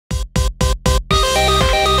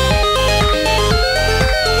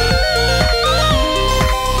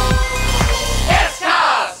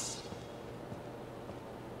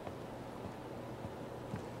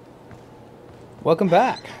Welcome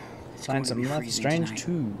back. It's Find going to some be Life is freezing Strange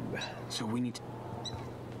tonight. 2. So we need to...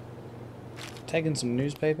 Taking some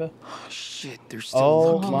newspaper. Oh, shit, they're still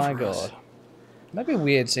Oh looking my for us. god. Might be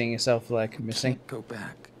weird seeing yourself like missing. Can't go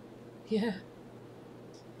back. Yeah.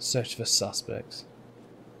 Search for suspects.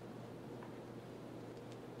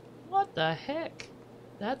 What the heck?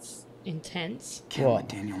 That's intense. Can't What? let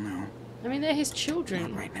Daniel know. I mean, they're his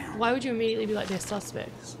children. Not right now. Why would you immediately be like they're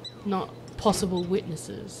suspects, not possible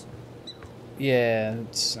witnesses? Yeah,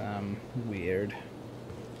 it's weird.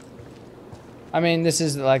 I mean, this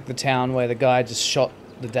is like the town where the guy just shot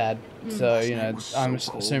the dad. So, you know, was I'm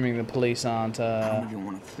so cold. assuming the police aren't I don't even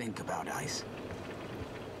want to think about ice.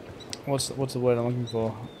 what's the word I'm looking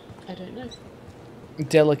for? I don't know.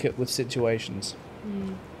 Delicate with situations.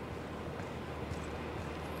 Mm.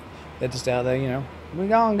 They're just out there, you know. We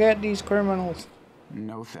gonna get these criminals.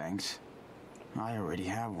 No thanks. I already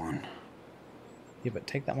have one. Yeah, but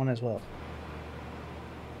take that one as well.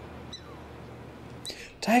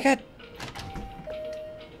 Take it!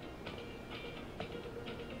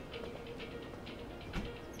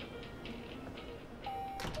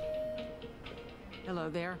 Hello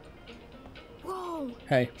there. Whoa!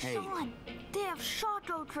 Hey. Hey, Sean, they have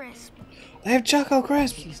Choco Crisp. They have Choco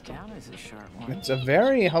Crisps! He's down as a sharp one. It's a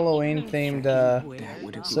very Halloween-themed, Dad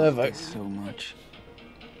would have Servo. loved this so much.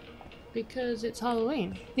 Because it's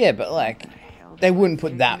Halloween. Yeah, but like, they wouldn't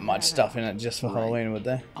put that much stuff in it just for Halloween, would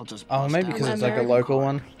they? I'll just Oh, bust maybe out because my it's like a American local card.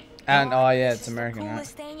 one. And, oh yeah, This it's is American, the right?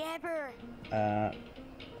 coolest thing ever.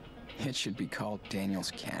 It should be called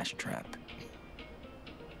Daniel's Cash Trap.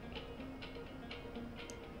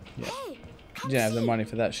 Yeah. Hey, You come don't have the see. money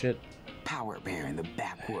for that shit. Power Bear in the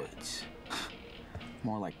backwoods.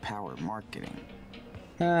 More like power marketing.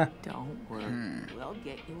 Huh. Don't worry. We'll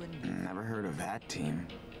get you a new. Never heard of that team.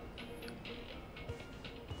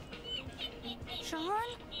 Sean?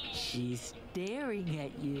 She's staring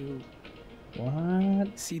at you.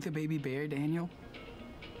 What? See the baby bear, Daniel?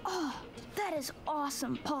 Oh, that is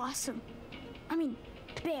awesome, possum. I mean,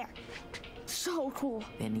 bear. So cool.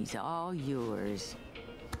 Then he's all yours.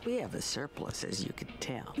 We have a surplus, as you can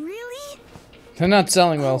tell. Really? They're not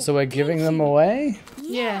selling well, so we're giving them away?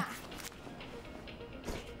 Yeah.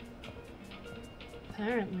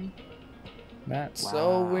 Apparently. That's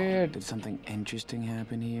so Wow. weird. Did something interesting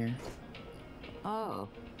happen here? Oh,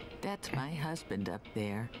 that's my husband up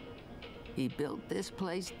there. He built this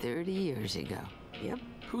place 30 years ago. Yep,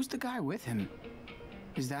 Who's the guy with him?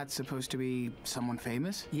 Is that supposed to be someone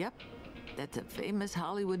famous? yep. That's a famous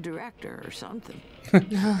Hollywood director or something. He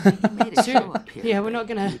made a show up here. Yeah, we're but not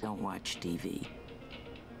gonna- You don't watch TV.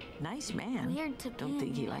 Nice man. Weird to Don't be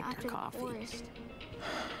think he in liked after our the coffee. forest.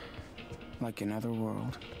 Like another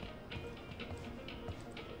world.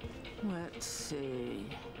 Let's see.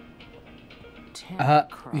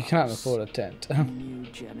 You can't afford a tent. New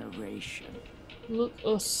generation. Look,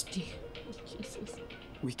 Usty. Jesus.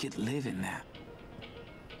 We could live in that.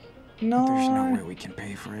 No. There's no way we can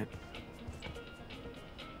pay for it.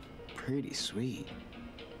 Pretty sweet.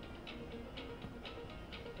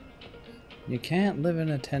 You can't live in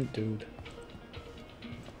a tent, dude.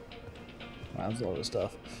 Wow, that's a lot of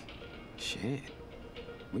stuff. Shit.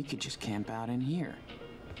 We could just camp out in here.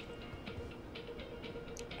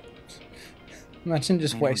 Imagine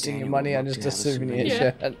just I know wasting your Daniel money would on love just to a have a souvenir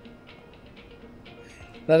souvenir. shirt.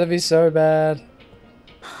 That'd be so bad.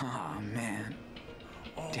 Oh, man.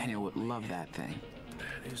 Daniel would love that thing.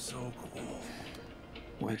 That is so cool.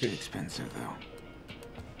 Way too expensive, though.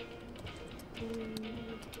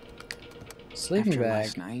 Sleeping After bag.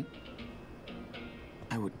 last night,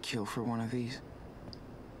 I would kill for one of these.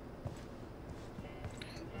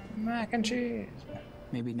 Mac and cheese.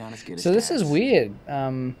 Maybe not as good as So this is Dad's. weird.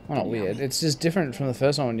 Well, not weird. Yummy. It's just different from the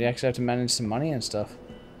first one when you actually have to manage some money and stuff.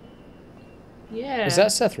 Yeah. Is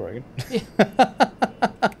that Seth Rogen?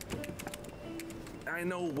 I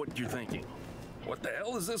know what you're thinking. What the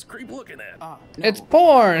hell is this creep looking at? No, It's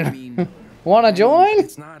porn! I mean, Wanna join?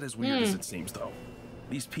 It's not as weird as it seems, though.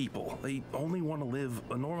 These people, they only want to live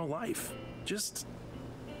a normal life. Just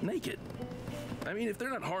naked. I mean, if they're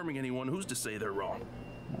not harming anyone, who's to say they're wrong?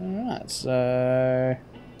 Alright, so...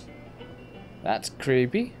 That's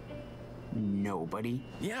creepy. nobody.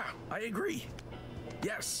 Yeah, I agree.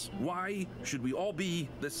 Yes, why should we all be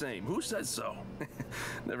the same? Who says so?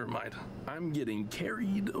 Never mind. I'm getting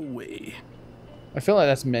carried away. I feel like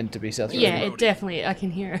that's meant to be Seth Rogen. Yeah, it definitely. I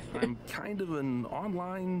can hear it. I'm kind of an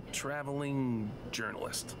online traveling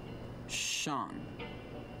journalist. Sean.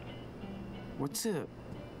 What's a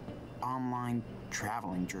online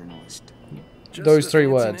traveling journalist? Just Those a three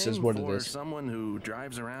fancy words is name what it for is. Someone who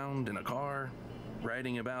drives around in a car,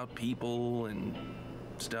 writing about people and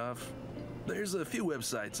stuff. There's a few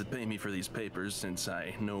websites that pay me for these papers since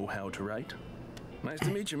I know how to write. Nice to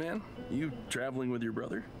meet you, man. You traveling with your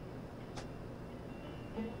brother?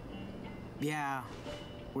 Yeah,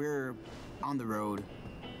 we're on the road,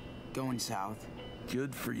 going south.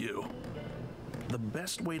 Good for you. The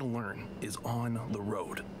best way to learn is on the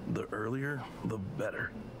road. The earlier, the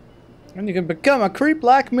better. And you can become a creep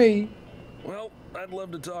like me. Well, I'd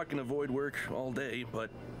love to talk and avoid work all day, but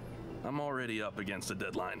I'm already up against a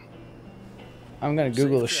deadline. I'm gonna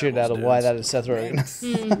Google the shit out of why that is Seth Rogen. Thanks,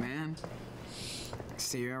 man.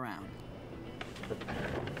 See you around.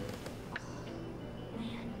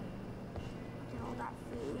 Man, look at all that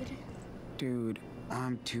food. Dude,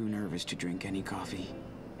 I'm too nervous to drink any coffee.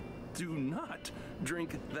 Do not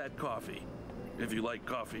drink that coffee, if you like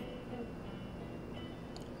coffee.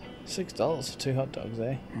 $6 for 2 hot dogs,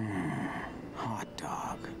 eh? Hot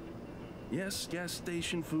dog. Yes, gas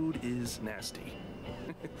station food is nasty,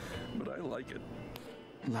 but I like it.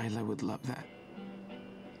 Lila would love that.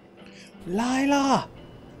 Lila!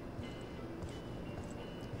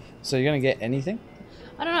 So you're gonna get anything?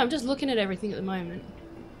 I don't know. I'm just looking at everything at the moment.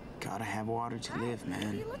 Gotta have water to live, What are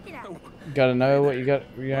man. you looking at? Gotta know what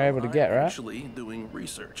you're able to get, I'm right? actually doing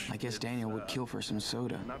research. I guess It's, Daniel would kill for some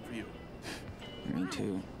soda. Not for you. Me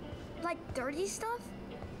too. Like dirty stuff?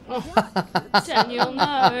 Daniel,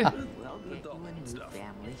 no. We'll get you a new Stuff.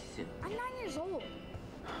 family soon. I'm 9 years old.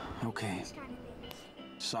 Okay, This kind of thing.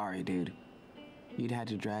 sorry, dude. You'd had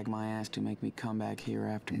to drag my ass to make me come back here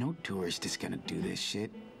after. No tourist is gonna do this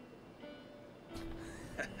shit.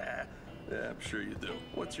 Yeah, I'm sure you do.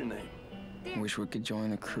 What's your name? Wish we could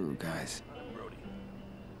join the crew, guys. I'm Brody.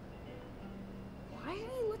 Why are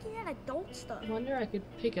you looking at adult stuff? I wonder I could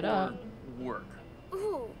pick it up. Work.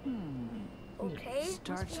 Ooh. Okay.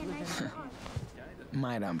 Starts Must be a with nice an- car.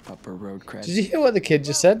 Might ump up a road crash. Did you hear what the kid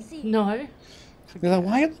just said? See, No. He's like,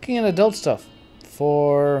 why are you looking at adult stuff?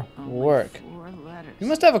 For work. 4 letters. You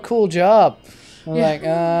must have a cool job. I'm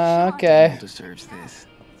Yeah. like, okay. Deserves this.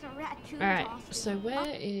 it's a raccoon. Alright, Austin. so where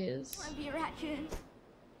is... Wanna be a raccoon?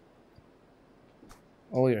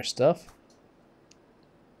 All your stuff?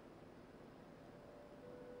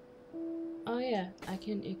 Oh yeah, I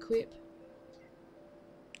can equip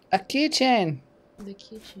A keychain. the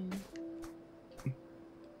kitchen.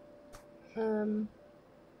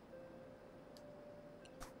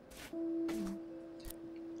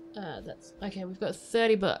 That's okay. We've got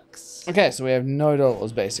 $30. Okay, so we have no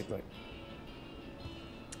dollars basically.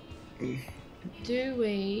 Do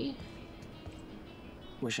we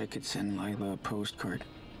Wish I could send Lila a postcard,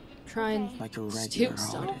 try and like a regular Steal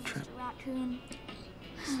stuff. holiday trip. Just a raccoon.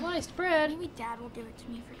 sliced bread? Maybe Dad will give it to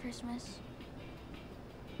me for Christmas.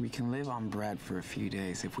 We can live on bread for a few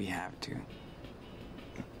days if we have to.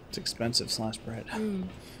 It's expensive sliced bread. Mm.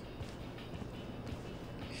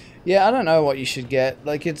 Yeah, I don't know what you should get.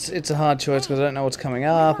 Like, it's a hard choice because I don't know what's coming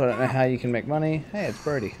up. I don't know how you can make money. Hey, it's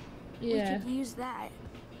Brody. Yeah, We could use that.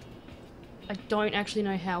 I don't actually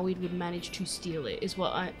know how we would manage to steal it. Is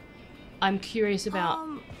what I'm curious about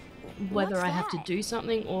whether what's I have to that? do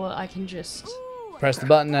something or I can just. Ooh, Press the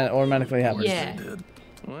button and it automatically happens. Yeah. Did.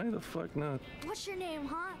 Why the fuck not? what's your name,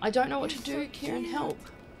 huh? I don't know what to You're do. so Kieran, cute. help!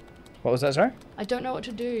 What was that, sorry? I don't know what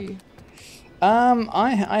to do.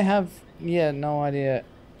 I have, yeah, no idea.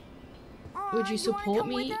 Aw, Would you wanna support come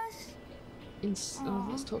with me? us?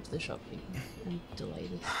 Let's talk to the shopkeeper and delay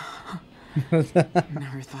this.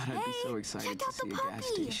 Never thought I'd be so Hey, excited check to out see the a gas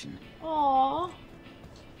puppy. station. Aww.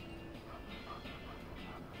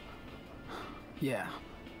 Yeah,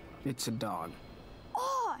 it's a dog.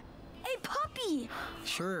 Oh, a puppy!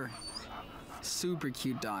 Sure. Super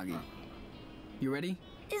cute doggy. You ready?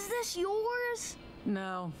 Is this yours?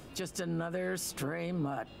 No, just another stray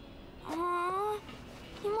mutt. Aw,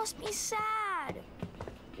 he must be sad.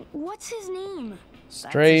 What's his name?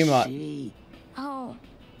 Stray mutt. She. Oh,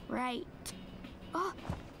 right. Oh,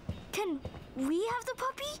 can we have the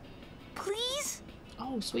puppy? Please?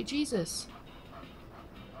 Oh, sweet Jesus.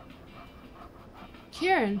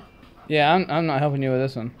 Kieran. Yeah, I'm not helping you with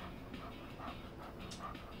this one.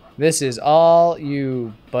 This is all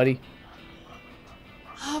you, buddy.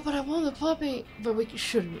 Oh, but I want the puppy. But we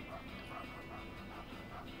shouldn't.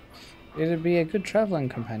 It'd be a good traveling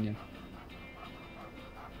companion.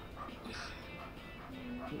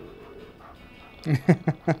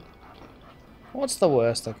 What's the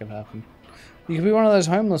worst that could happen? You could be one of those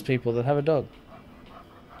homeless people that have a dog.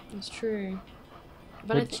 It's true.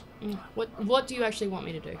 But Which- what do you actually want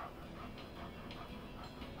me to do?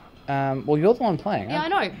 Well, you're the one playing. Yeah, I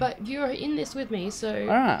know, but you're in this with me, so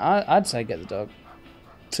Alright, I'd say get the dog.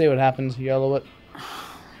 See what happens, YOLO it.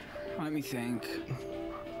 Let me think.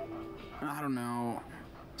 I don't know.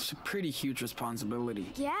 It's a pretty huge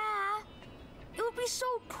responsibility. Yeah. It would be so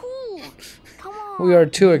cool. Come on. We are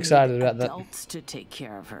too excited about that. Adults to take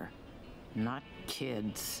care of her, not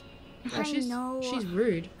kids. Oh, I know. She's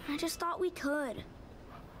rude. I just thought we could.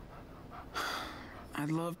 I'd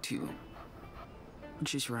love to.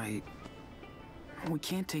 She's right. We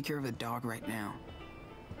can't take care of the dog right now.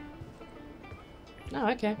 Oh,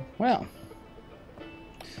 okay. Well,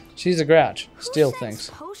 she's a grouch. Steal Who sends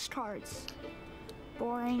things. postcards?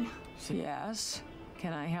 Boring. Yes?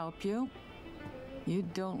 Can I help you? You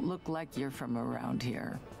don't look like you're from around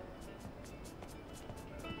here.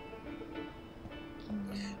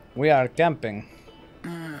 We are camping.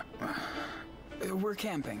 We're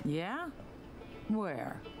camping. Yeah?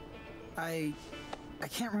 Where? I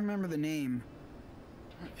can't remember the name.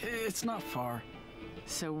 It's not far.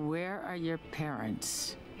 So where are your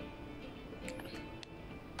parents?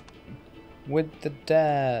 With the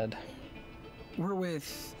dad. We're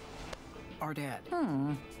with our dad.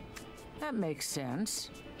 That makes sense.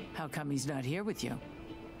 How come he's not here with you?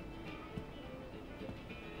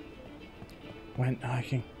 Went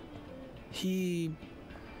hiking. He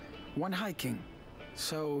went hiking,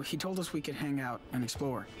 so he told us we could hang out and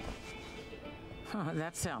explore.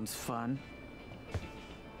 That sounds fun.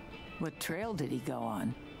 What trail did he go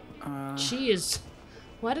on? Jeez.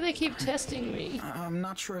 Why do they keep testing me? I'm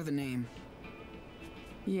not sure of the name.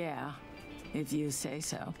 Yeah, if you say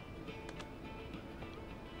so.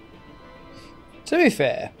 To be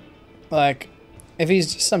fair, like, if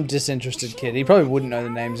he's just some disinterested kid, he probably wouldn't know the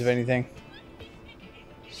names of anything.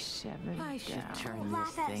 7 I should down. turn this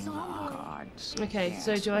thing off. God. Okay,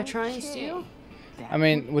 so do I try and steal? I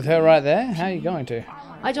mean, with her right there, how are you going to?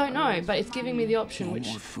 I don't know, but it's giving me the option, Want which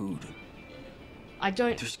more food. I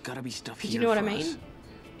don't. There's gotta be stuff Do here. you know what I for mean? us.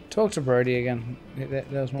 Talk to Brody again. There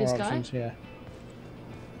was more This guy? options, yeah.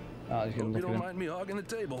 Oh, he's gonna Hope you look at don't him. mind me hogging the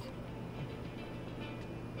table.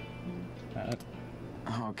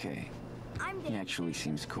 Okay. I'm He there. actually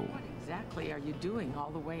seems cool. What exactly are you doing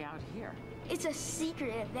all the way out here? It's a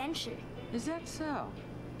secret adventure. Is that so?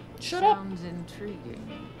 Shut up. Sounds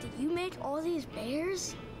intriguing. Did you make all these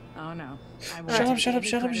bears? Oh no. I Shut won't up, take shut up, any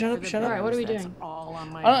shut up, credit shut for up, the shut up. Alright, what are we burgers. doing? That's all on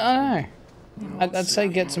my I don't know. I'd say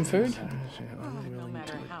get some food. No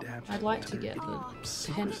matter how. I'd like to get the Oh,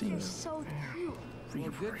 pen. this is so cute. Well,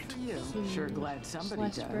 good for you. Sure glad somebody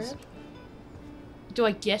Sliced does. bread. Do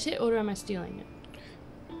I get it or am I stealing it?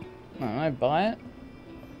 I don't know, buy it?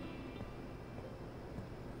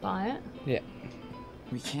 Buy it? Yeah.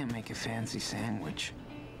 We can't make a fancy sandwich.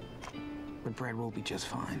 But bread will be just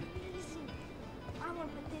fine. I want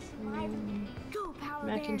to put this in my room. Go, Power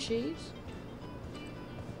Mac Bear. and cheese?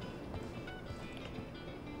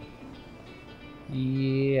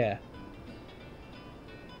 Yeah.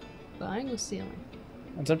 Buying or stealing?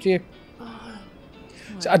 It's up to you.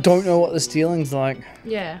 So I don't know what the stealing's like.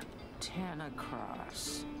 Yeah. 10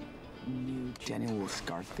 across. New Jenny will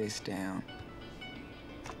scarf this down.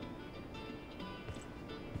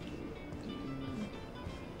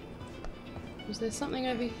 Was there something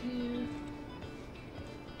over here?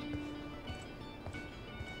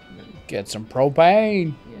 Get some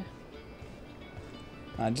propane.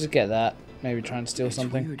 Yeah. Just get that. Maybe try and steal It's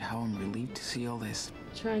something. weird how I'm relieved to see all this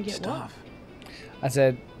Try and get stuff. I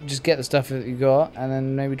said, just get the stuff that you got, and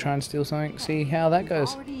then maybe try and steal something. See how that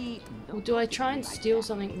goes. what? Well, do I try and steal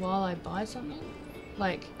something while I buy something?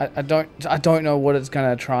 Like, I don't know what it's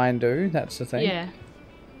gonna try and do. That's the thing. yeah,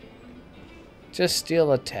 Just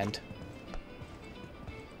steal a tent.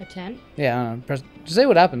 a 10? Yeah, I don't know. Press, just see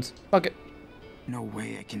what happens. Fuck it. No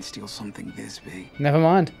way I can steal something this big. Never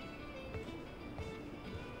mind.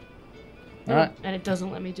 Oh, Alright. and it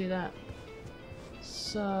doesn't let me do that.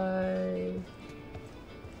 So...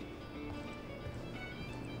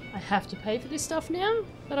 I have to pay for this stuff now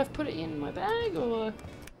that I've put it in my bag, or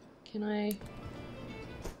can I?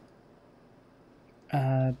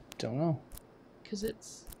 Don't know. Because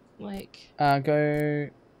it's like... Go...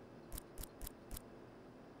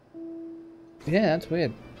 Yeah, that's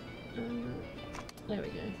weird. there we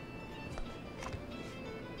go.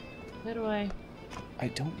 How do I... I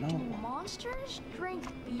don't Do know. monsters drink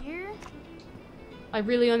beer? I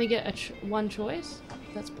really only get a one choice?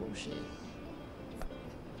 That's bullshit.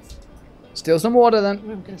 Steal some water then.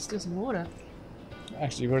 I'm gonna steal some water.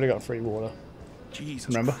 Actually, you've already got free water. Jesus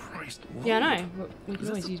Remember? Christ. Yeah, I whoa. know. But we can Is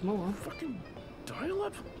always this use more. Fucking dial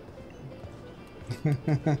up? I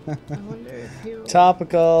wonder if he'll...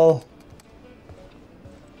 Topical.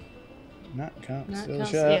 No, can't No, steal can't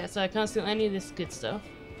shit. yeah, so I can't steal any of this good stuff.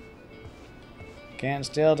 Can't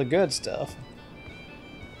steal the good stuff.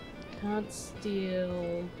 Can't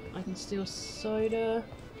steal... I can steal soda.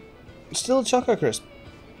 Steal a Choco Crisp.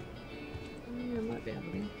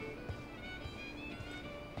 might be able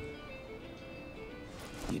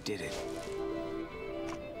to. You did it.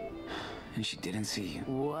 And she didn't see you.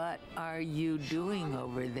 What are you doing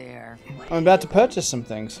over there? I'm about to purchase some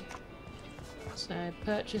things. So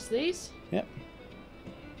purchase these. Yep.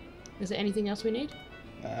 Is there anything else we need?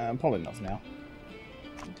 Probably not for now.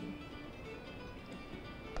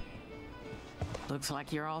 Looks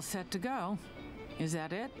like you're all set to go. Is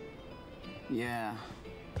that it? Yeah,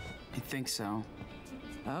 I think so.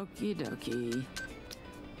 Okie dokie.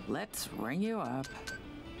 Let's ring you up.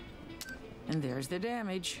 And there's the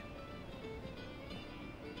damage.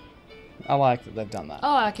 I like that they've done that.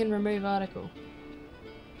 Oh, I can remove article.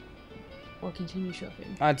 Or continue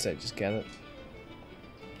shopping. I'd say just get it.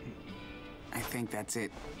 I think that's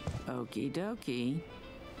it. Okie dokie.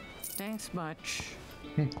 Thanks much.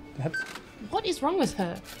 That's, What is wrong with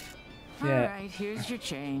her? Yeah. Alright, here's your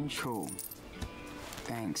change. Cool.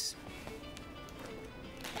 Thanks.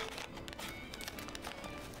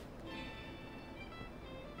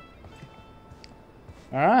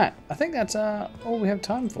 Alright, I think that's all we have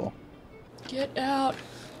time for. Get out.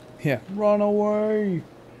 Yeah, run away.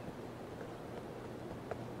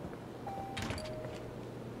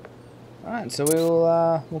 Alright, so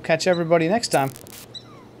we'll catch everybody next time.